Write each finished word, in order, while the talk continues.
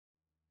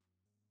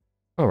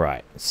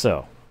Alright,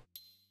 so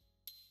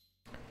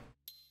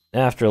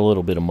after a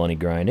little bit of money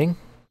grinding,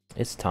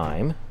 it's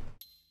time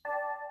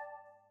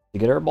to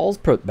get our balls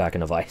put back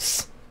in a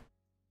vice.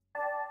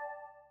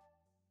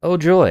 Oh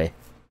joy!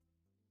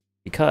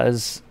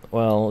 Because,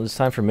 well, it's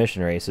time for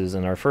mission races,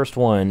 and our first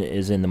one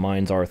is in the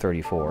Mines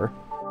R34,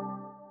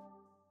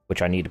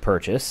 which I need to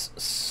purchase,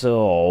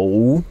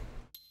 so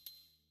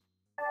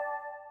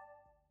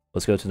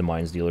let's go to the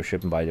Mines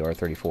dealership and buy the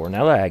R34,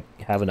 now that I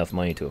have enough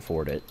money to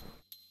afford it.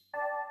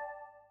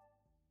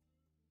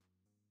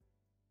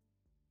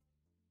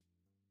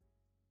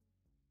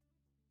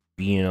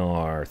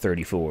 BNR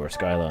 34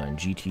 Skyline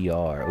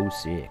GTR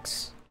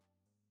 06.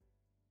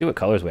 See what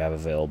colors we have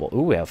available.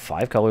 Ooh, we have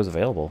 5 colors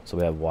available. So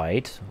we have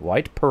white,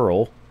 white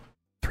pearl,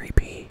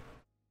 3P,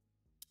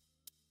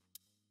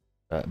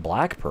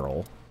 black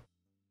pearl,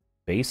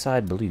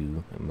 Bayside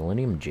blue,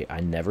 Millennium J. I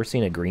never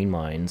seen a green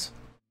mines.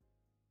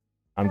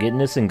 I'm getting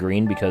this in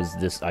green because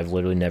this I've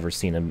literally never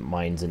seen a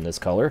mines in this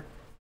color.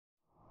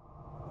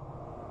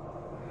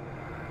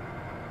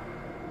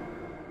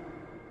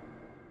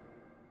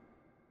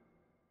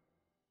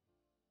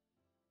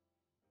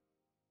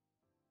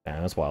 Yeah,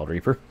 that's Wild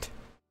Reaper.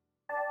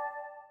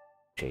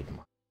 Jade.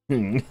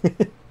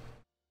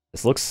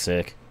 This looks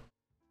sick.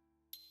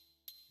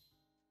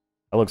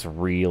 That looks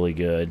really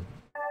good.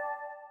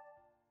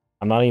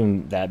 I'm not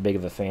even that big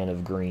of a fan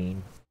of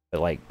green, but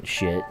like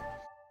shit.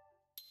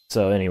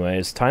 So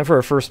anyways, time for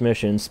our first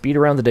mission. Speed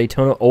around the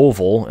Daytona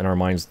Oval in our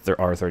Mines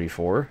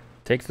R34.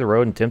 Take the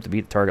road and attempt to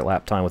beat the target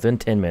lap time within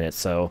 10 minutes.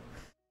 So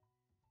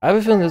I have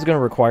a feeling this is going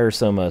to require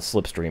some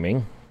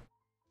slipstreaming.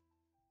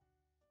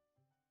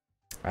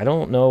 I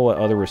don't know what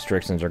other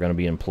restrictions are going to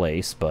be in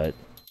place, but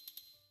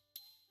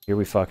here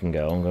we fucking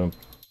go. I'm going to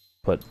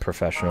put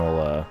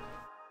professional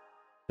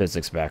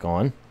physics back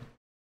on.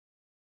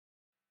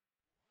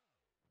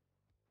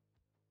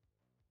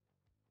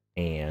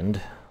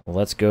 And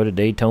let's go to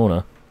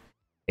Daytona.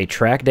 A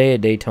track day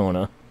at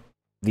Daytona.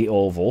 The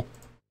Oval.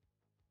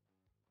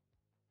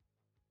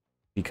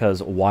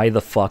 Because why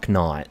the fuck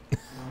not?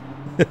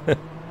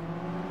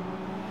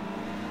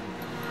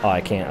 Oh, I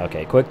can't.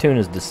 Okay, Quick Tune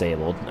is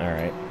disabled.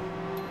 Alright.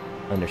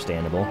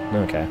 Understandable.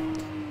 Okay.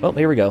 Well,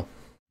 here we go.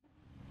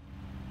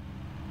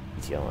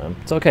 TLM.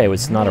 It's okay,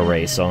 it's not a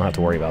race, so I don't have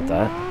to worry about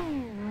that.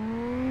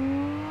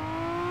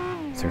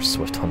 There's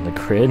Swift on the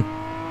grid.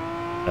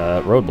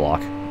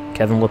 Roadblock.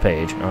 Kevin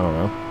LePage. I don't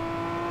know.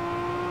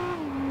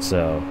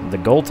 So, the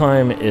goal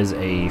time is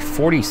a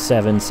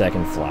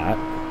 47-second flat.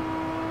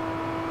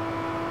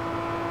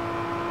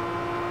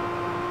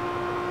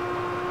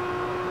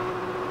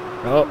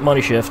 Oh,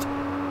 money shift.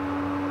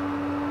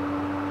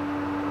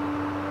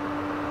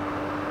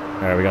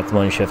 Alright, we got the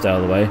money shift out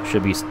of the way.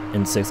 Should be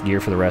in 6th gear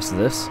for the rest of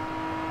this.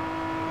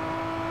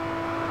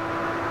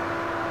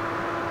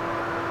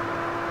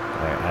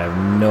 Alright, I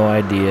have no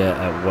idea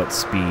at what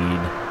speed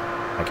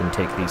I can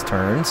take these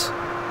turns.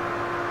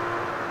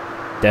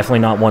 Definitely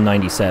not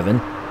 197.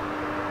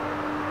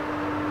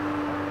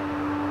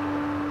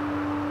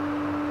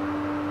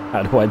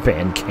 How do I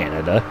ban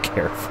Canada?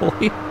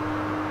 Carefully.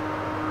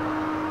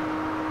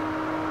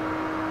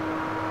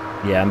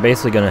 Yeah, I'm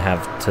basically gonna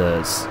have to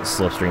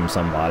slipstream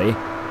somebody.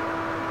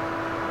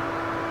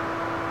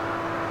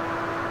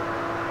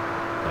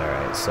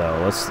 Alright, so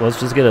let's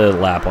just get a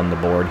lap on the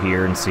board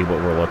here and see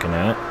what we're looking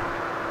at.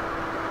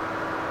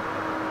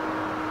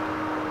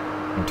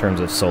 In terms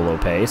of solo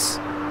pace.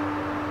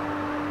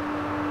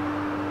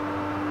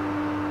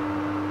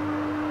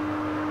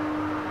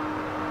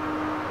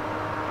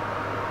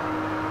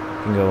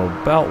 Can go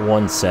about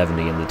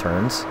 170 in the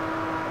turns.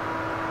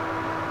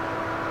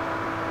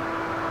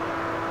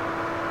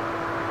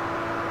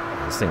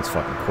 This thing's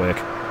fucking quick.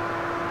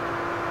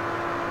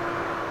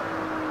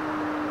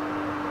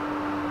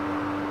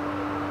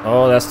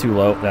 Oh, that's too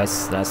low.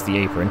 That's the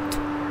apron.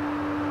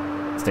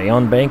 Stay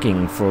on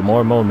banking for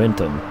more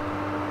momentum.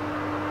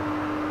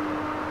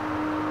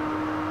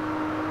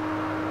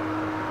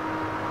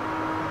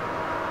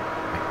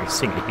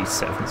 Racing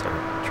 87s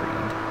are treated.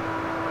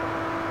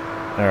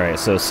 Alright,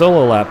 so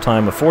solo lap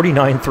time of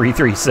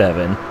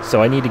 49.337,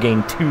 so I need to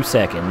gain 2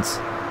 seconds.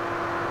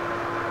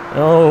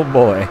 Oh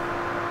boy.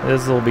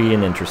 This will be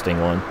an interesting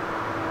one.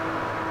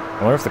 I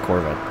wonder if the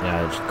Corvette...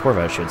 Yeah, the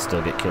Corvette should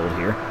still get killed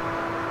here.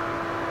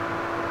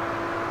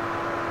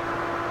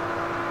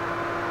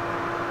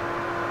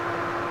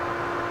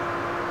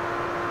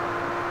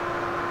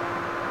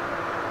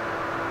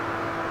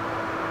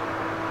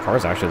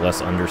 Car's actually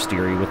less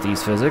understeery with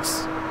these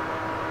physics.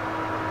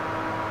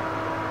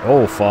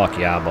 Oh, fuck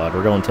yeah, bud.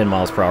 We're going 10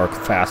 miles per hour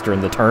faster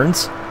in the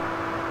turns.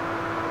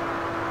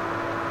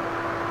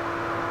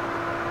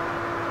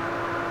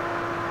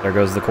 There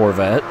goes the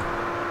Corvette.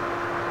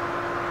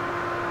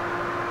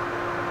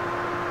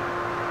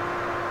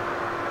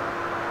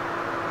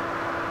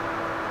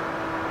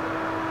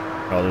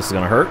 Oh, this is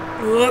gonna hurt.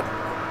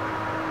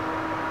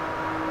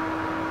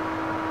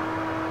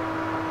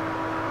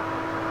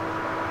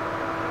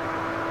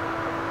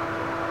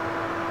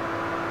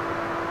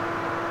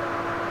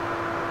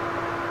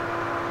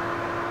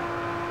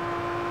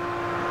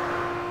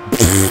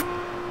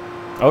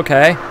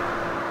 Okay.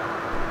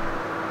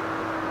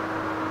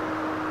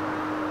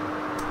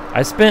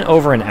 I spent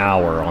over an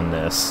hour on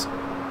this.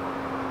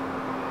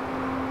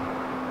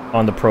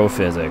 On the Pro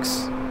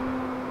Physics.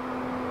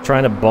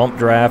 Trying to bump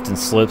draft and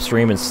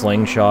slipstream and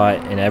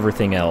slingshot and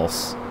everything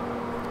else.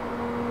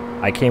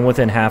 I came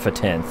within half a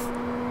tenth.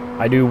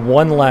 I do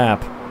one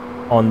lap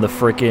on the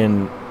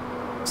frickin'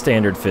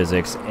 standard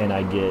physics and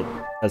I get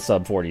a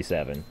sub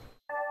 47.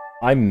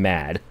 I'm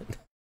mad.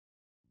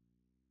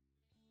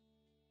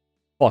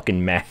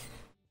 Fucking mad.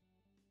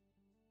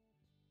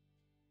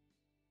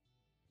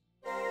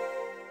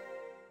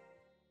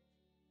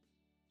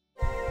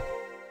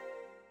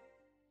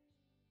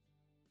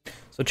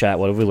 So chat,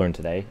 what have we learned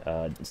today?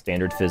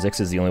 Standard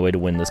physics is the only way to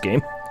win this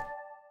game.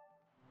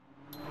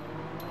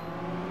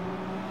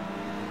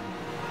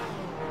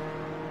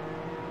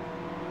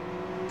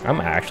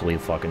 I'm actually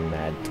fucking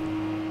mad.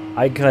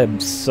 I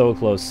got so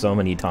close so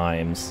many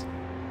times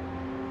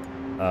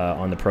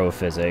on the Pro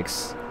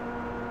Physics,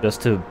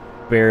 just to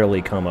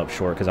barely come up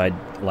short, because I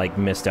like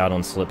missed out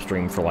on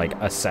slipstream for like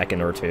a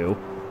second or two.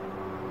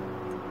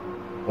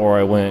 Or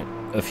I went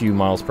a few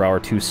miles per hour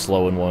too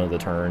slow in one of the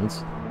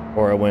turns.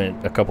 Or I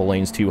went a couple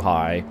lanes too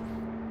high,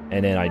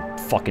 and then I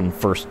fucking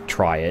first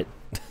try it.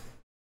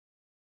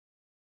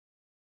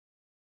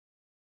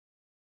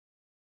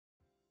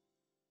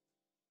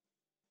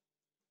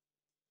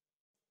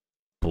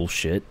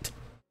 Bullshit.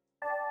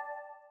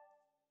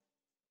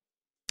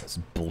 That's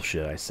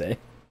bullshit, I say.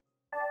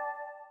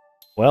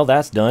 Well,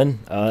 that's done.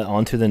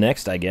 On to the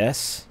next, I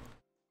guess.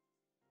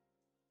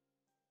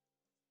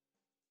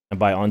 And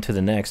by on to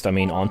the next, I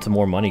mean on to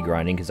more money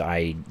grinding, because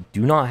I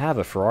do not have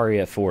a Ferrari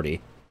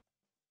F40.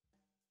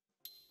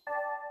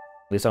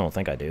 At least I don't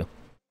think I do.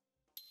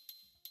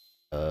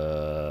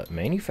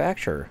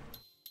 Manufacturer.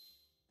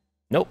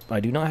 Nope, I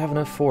do not have an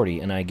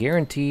F40, and I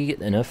guarantee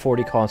an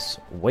F40 costs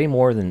way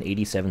more than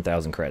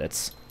 87,000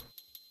 credits.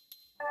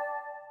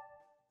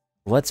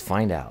 Let's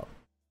find out.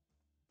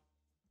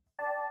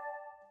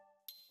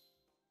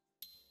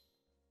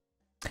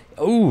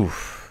 Ooh.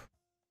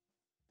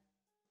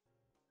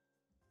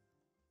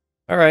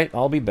 Alright,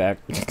 I'll be back.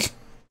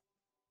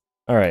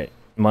 Alright,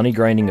 money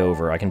grinding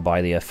over. I can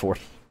buy the F40.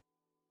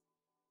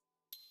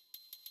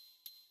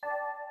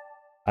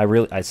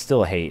 I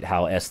still hate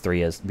how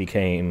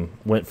S3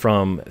 went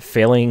from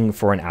failing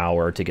for an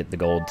hour to get the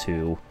gold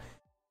to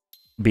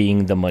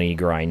being the money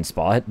grind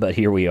spot, but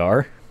here we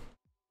are.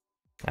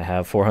 I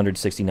have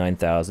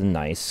 469,000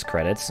 nice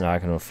credits, now I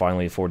can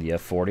finally afford the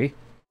F40.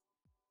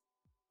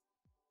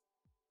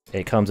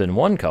 It comes in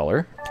one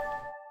color.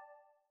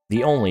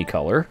 The only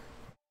color.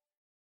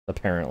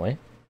 Apparently.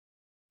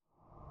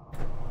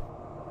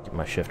 Get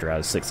my shifter out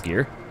of 6th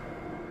gear.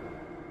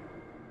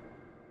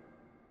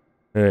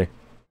 Hey.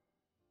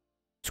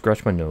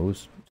 Scratch my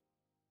nose.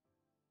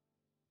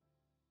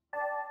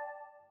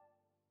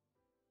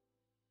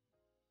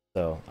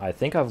 So, I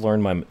think I've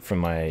learned from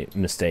my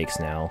mistakes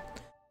now.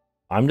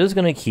 I'm just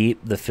gonna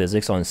keep the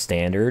physics on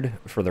standard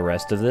for the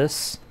rest of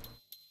this.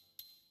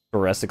 For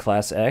the rest of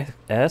Class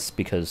S,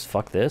 because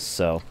fuck this,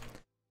 so...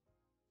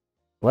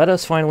 Let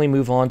us finally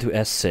move on to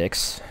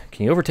S6.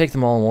 Can you overtake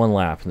them all in one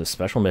lap in this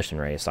special mission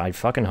race? I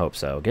fucking hope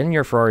so. Get in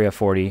your Ferrari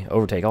F40,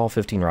 overtake all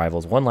 15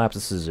 rivals, one lap to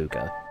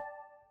Suzuka.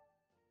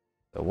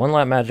 So one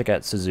lap magic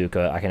at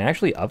Suzuka. I can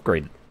actually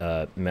upgrade,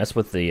 mess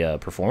with the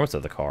performance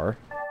of the car.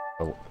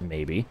 Or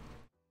maybe.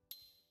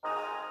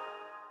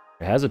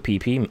 It has a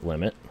PP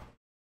limit.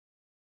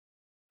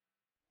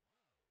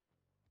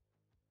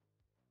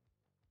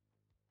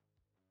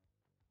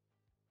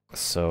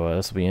 So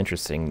this will be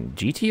interesting.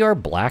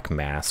 GTR Black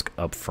Mask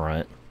up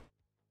front.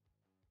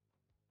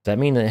 Does that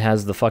mean it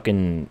has the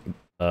fucking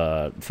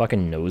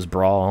nose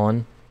bra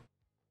on?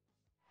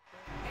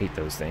 Hate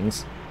those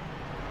things.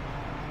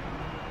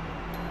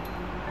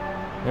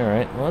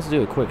 Alright, well, let's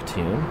do a quick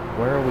tune.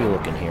 Where are we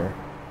looking here?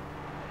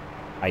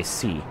 I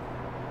see.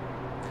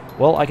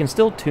 Well, I can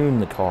still tune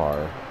the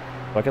car.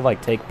 So I could,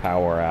 like, take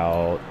power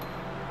out,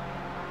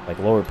 like,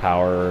 lower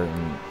power,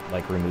 and,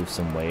 like, remove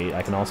some weight.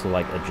 I can also,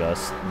 like,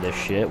 adjust this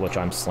shit, which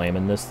I'm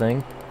slamming this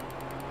thing.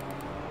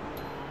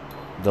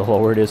 The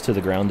lower it is to the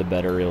ground, the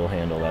better it'll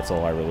handle. That's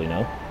all I really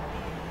know.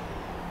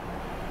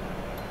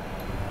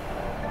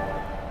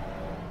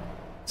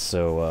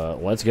 So,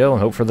 let's go and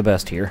hope for the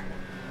best here.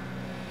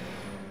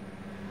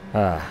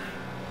 That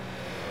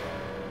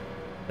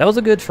was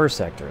a good first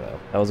sector, though.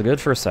 That was a good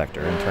first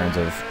sector in terms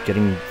of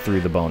getting through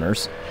the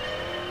boners.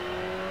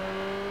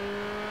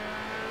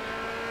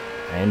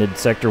 I ended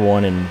Sector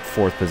 1 in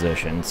 4th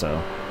position, so...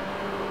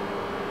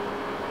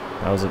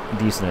 that was a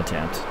decent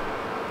attempt.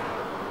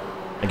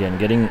 Again,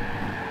 getting...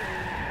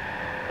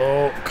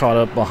 caught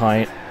up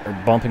behind... or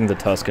bumping the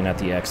Tuscan at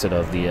the exit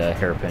of the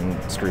hairpin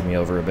screwed me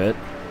over a bit.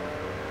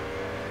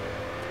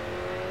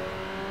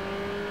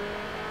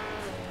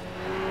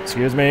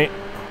 Excuse me.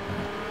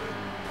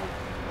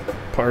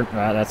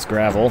 That's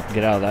gravel.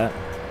 Get out of that.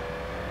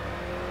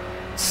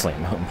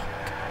 Slam him.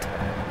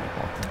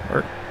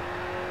 Hurt.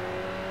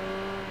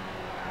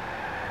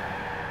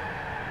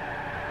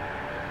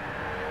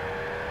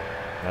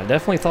 I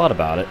definitely thought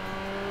about it.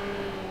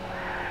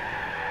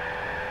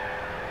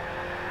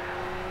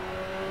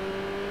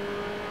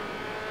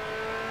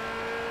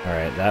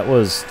 Alright, that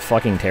was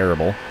fucking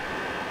terrible.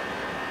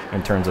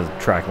 In terms of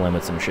track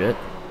limits and shit.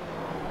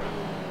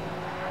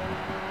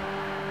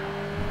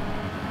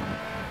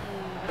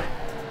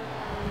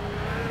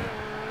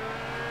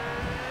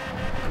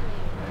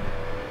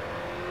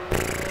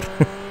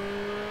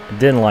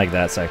 Didn't like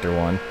that Sector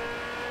 1.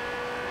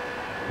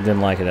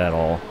 Didn't like it at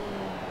all.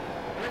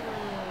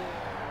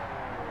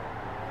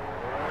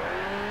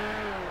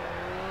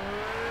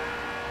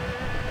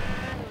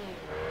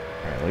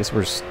 Alright, at least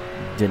we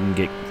didn't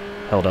get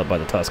held up by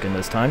the Tuscan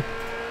this time.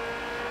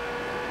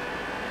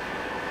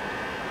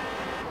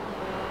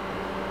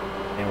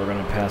 And we're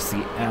gonna pass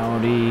the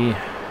Audi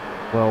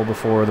well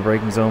before the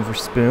braking zone for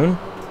Spoon.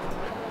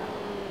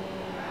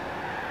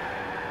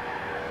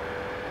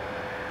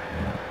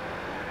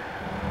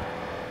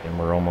 And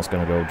we're almost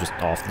gonna go just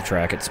off the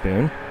track at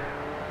Spoon.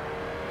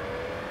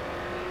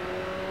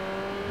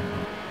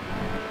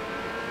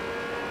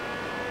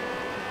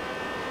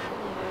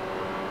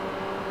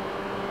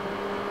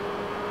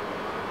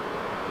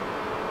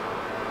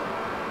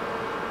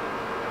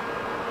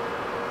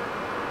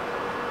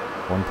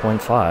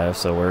 .5,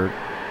 so we're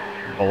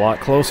a lot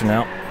closer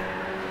now.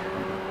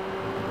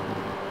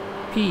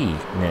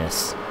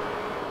 Penis.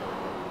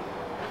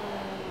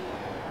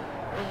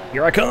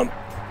 Here I come.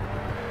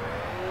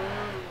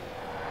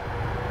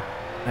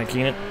 Hi,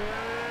 Keenan.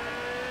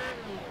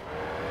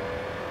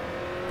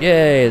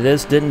 Yay,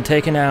 this didn't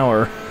take an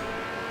hour.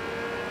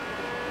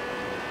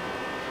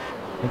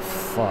 Oh,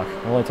 fuck,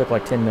 it only took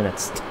like 10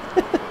 minutes.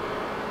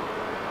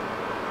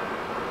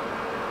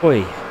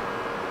 Oi.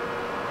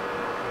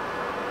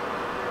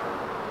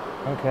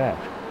 Okay.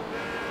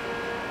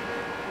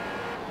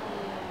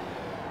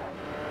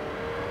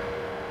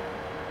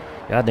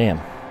 Goddamn.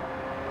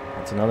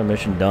 That's another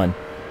mission done.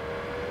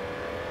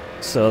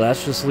 So that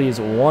just leaves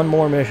one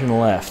more mission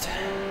left.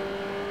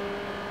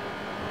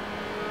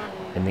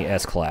 In the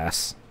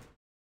S-Class.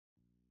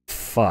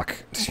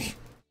 Fuck.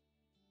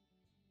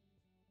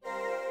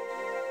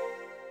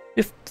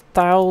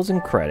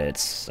 50,000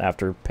 credits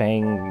after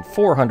paying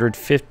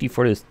 $450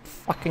 for this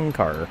fucking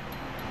car.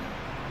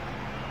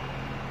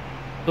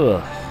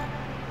 Ugh.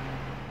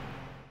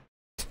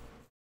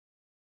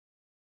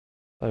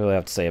 What do I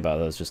have to say about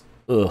those? Just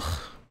ugh.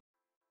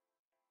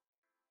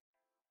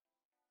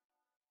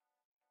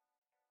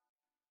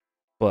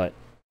 But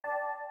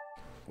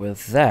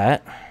with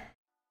that,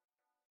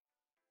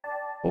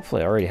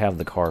 hopefully I already have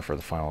the car for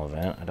the final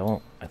event.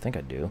 I think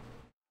I do.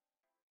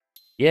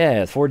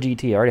 Yeah, Ford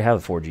GT. I already have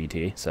the Ford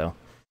GT, so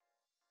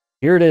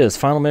here it is,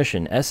 final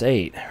mission,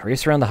 S8.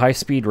 Race around the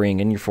high-speed ring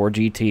in your Ford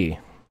GT.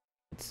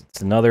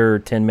 It's another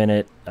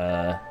 10-minute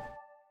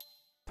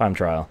time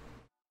trial.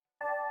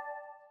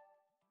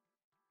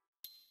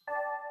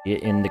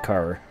 Get in the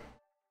car.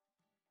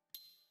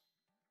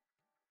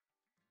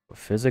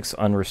 Physics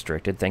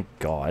unrestricted, thank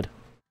God.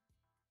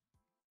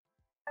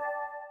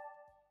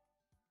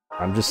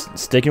 I'm just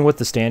sticking with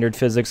the standard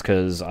physics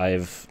because I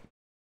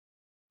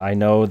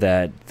know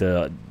that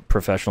the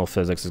professional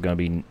physics is going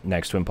to be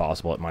next to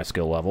impossible at my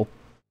skill level.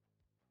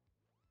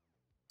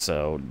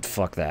 So,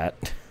 fuck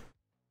that.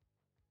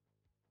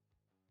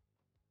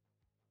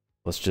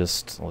 Let's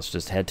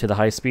just head to the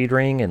high-speed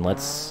ring and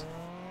let's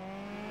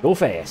go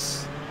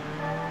fast.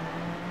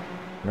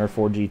 In our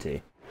Ford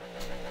GT.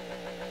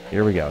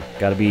 Here we go.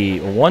 Gotta be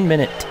 1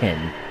 minute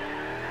 10.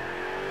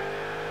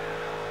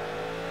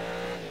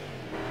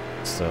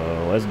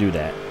 So let's do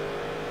that.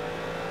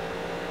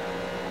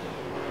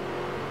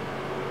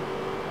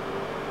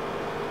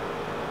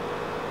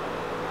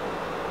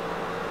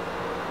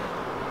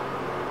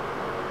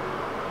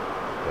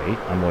 Wait,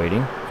 I'm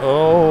waiting.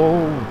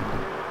 Oh!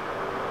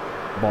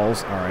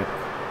 Balls, alright.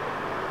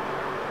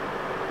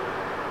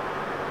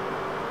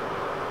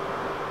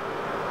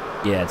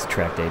 Yeah, it's a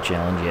track day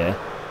challenge, yeah.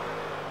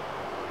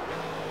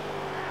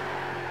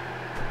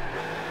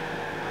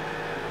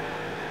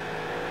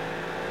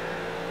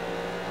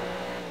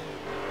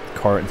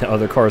 The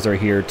other cars are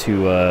here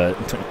to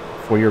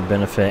for your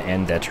benefit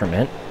and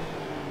detriment.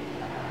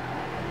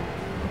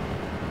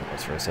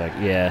 Just for a sec,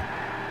 yeah.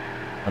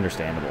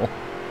 Understandable.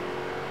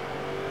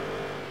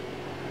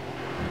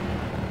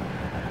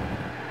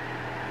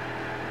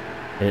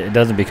 It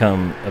doesn't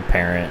become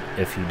apparent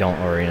if you don't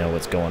already know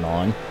what's going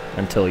on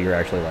until you're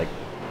actually like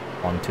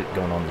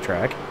going on the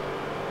track.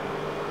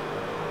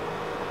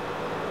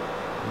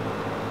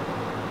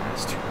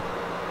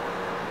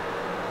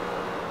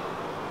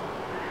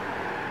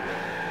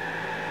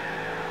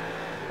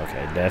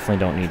 Okay, definitely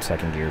don't need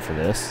second gear for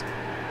this.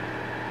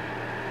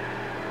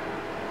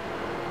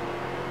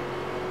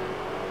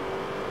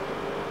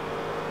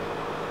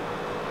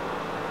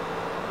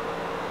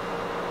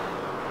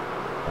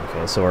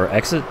 Okay, so our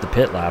exit the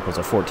pit lap was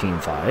a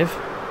 14.5.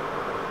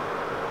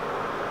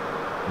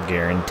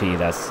 Guarantee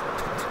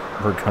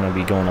we're gonna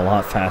be going a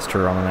lot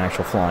faster on an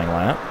actual flying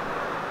lap.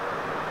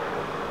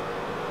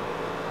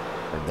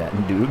 Like that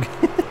in Doog.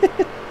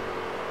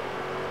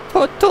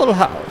 Total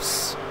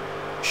house.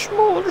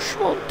 Small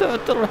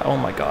turtle. Oh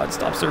my god,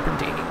 stop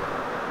serpentining.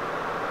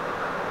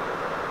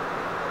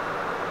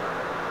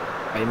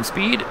 I am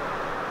speed.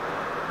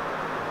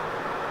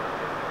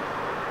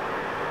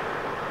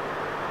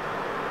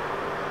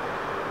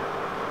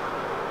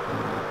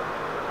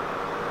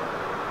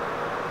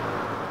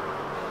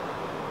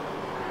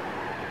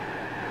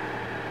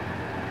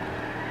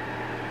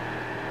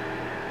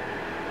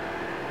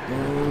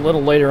 A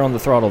little later on the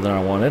throttle than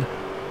I wanted.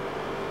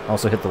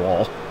 Also hit the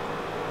wall.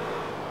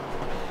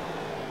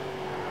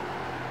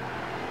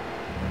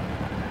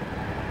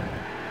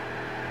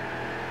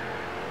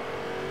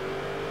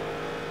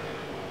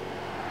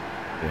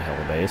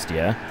 Hella based,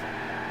 yeah.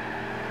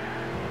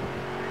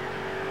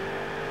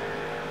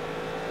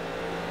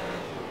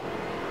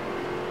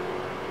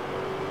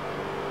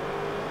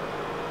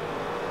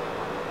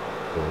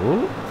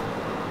 Ooh.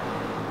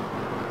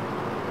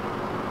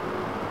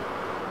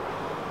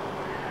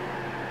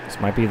 This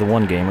might be the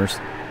one, gamers.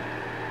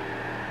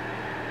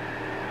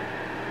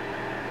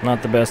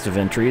 Not the best of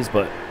entries,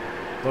 but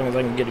as long as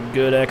I can get a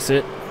good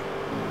exit,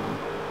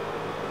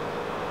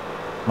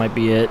 might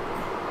be it.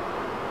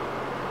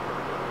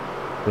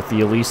 With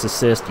the Elise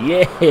assist.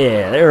 Yeah,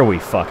 there we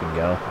fucking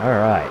go.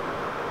 Alright.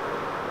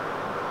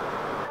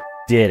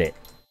 Did it.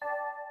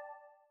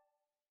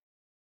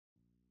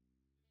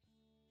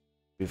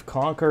 We've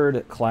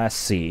conquered Class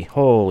C.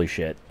 Holy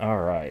shit.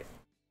 Alright.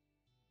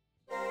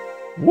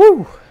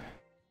 Woo!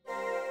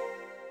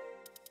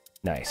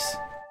 Nice.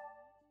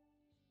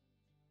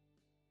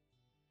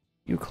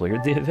 You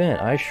cleared the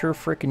event. I sure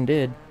frickin'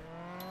 did.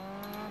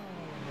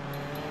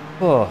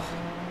 Oh.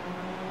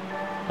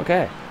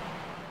 Okay.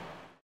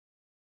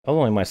 That was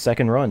only my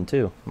second run,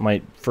 too.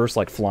 My first,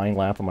 like, flying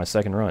lap on my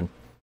second run.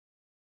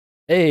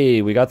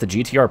 Hey, we got the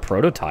GTR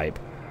prototype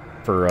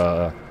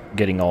for,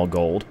 getting all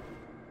gold.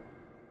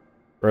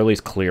 Or at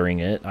least clearing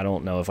it. I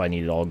don't know if I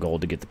needed all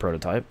gold to get the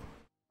prototype.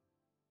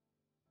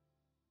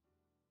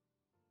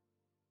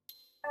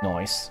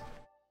 Nice.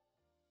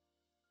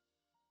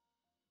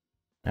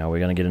 Now we're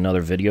gonna get another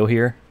video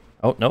here.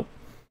 Oh, nope.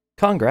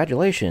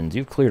 Congratulations,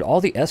 you've cleared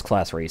all the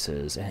S-Class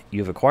races.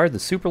 You've acquired the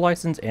Super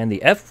License and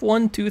the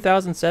F1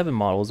 2007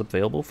 model is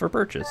available for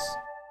purchase.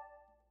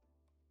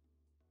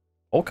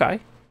 Okay.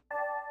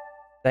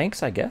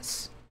 Thanks, I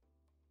guess.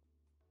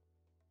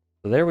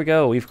 So there we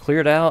go, we've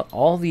cleared out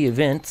all the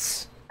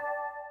events.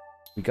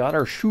 We got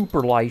our Super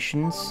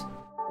License.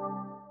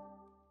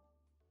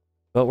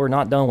 But we're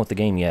not done with the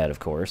game yet, of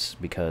course,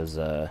 because,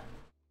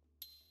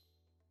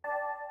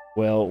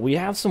 well, we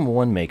have some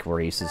one-make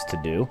races to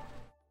do.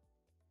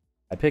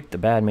 I picked a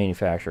bad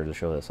manufacturer to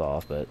show this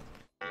off, but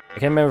I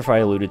can't remember if I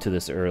alluded to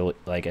this early,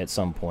 like at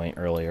some point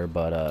earlier,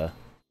 but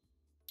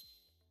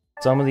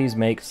some of these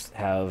makes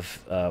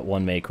have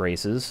one-make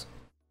races.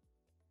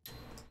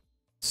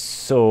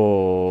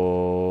 So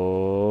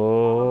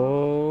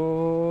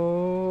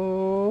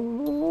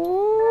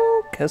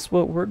guess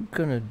what we're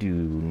gonna do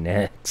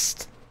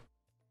next?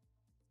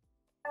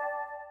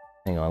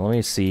 Hang on, let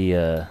me see.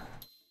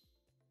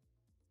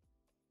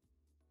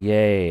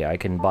 Yay, I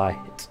can buy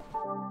it.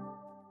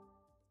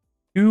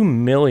 2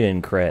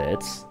 million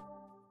credits.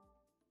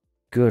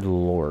 Good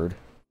lord.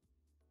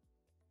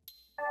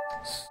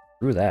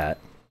 Screw that.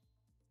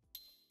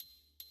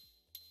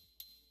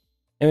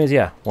 Anyways,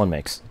 yeah, one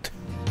makes.